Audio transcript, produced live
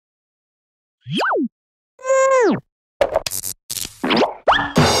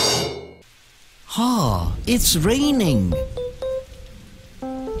It's raining.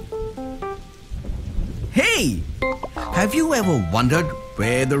 Hey! Have you ever wondered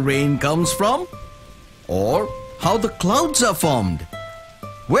where the rain comes from? Or how the clouds are formed?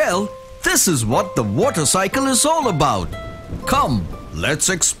 Well, this is what the water cycle is all about. Come, let's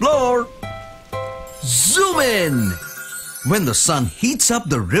explore. Zoom in! When the sun heats up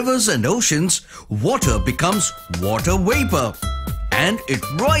the rivers and oceans, water becomes water vapor and it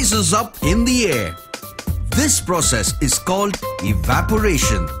rises up in the air. This process is called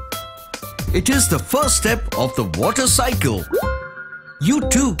evaporation. It is the first step of the water cycle. You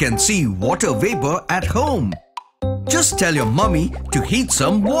too can see water vapor at home. Just tell your mummy to heat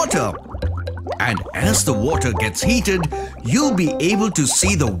some water. And as the water gets heated, you'll be able to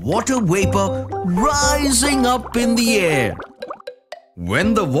see the water vapor rising up in the air.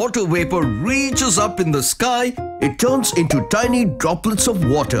 When the water vapor reaches up in the sky, it turns into tiny droplets of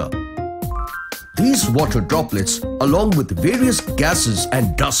water. These water droplets, along with various gases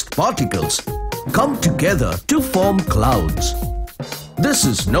and dust particles, come together to form clouds. This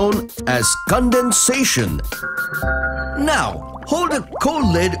is known as condensation. Now, hold a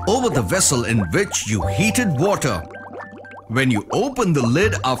cold lid over the vessel in which you heated water. When you open the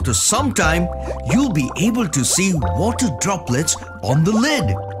lid after some time, you'll be able to see water droplets on the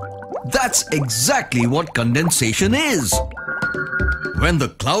lid. That's exactly what condensation is. When the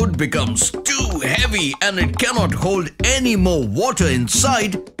cloud becomes too heavy and it cannot hold any more water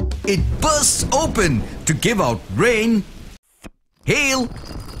inside, it bursts open to give out rain, hail,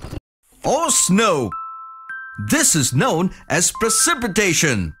 or snow. This is known as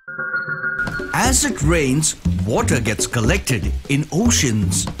precipitation. As it rains, water gets collected in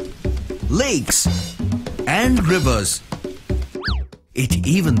oceans, lakes, and rivers. It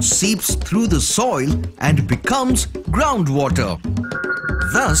even seeps through the soil and becomes groundwater.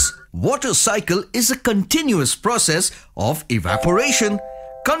 Thus, water cycle is a continuous process of evaporation,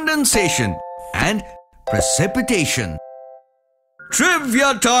 condensation, and precipitation.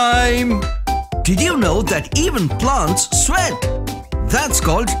 Trivia time! Did you know that even plants sweat? That's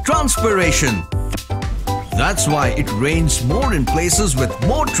called transpiration. That's why it rains more in places with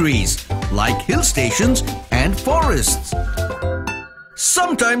more trees, like hill stations and forests.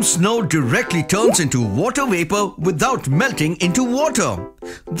 Sometimes snow directly turns into water vapor without melting into water.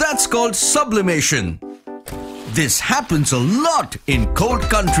 That's called sublimation. This happens a lot in cold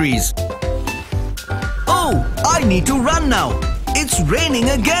countries. Oh, I need to run now. It's raining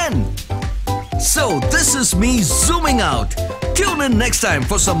again. So this is me zooming out. Tune in next time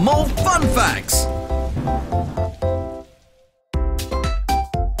for some more fun facts.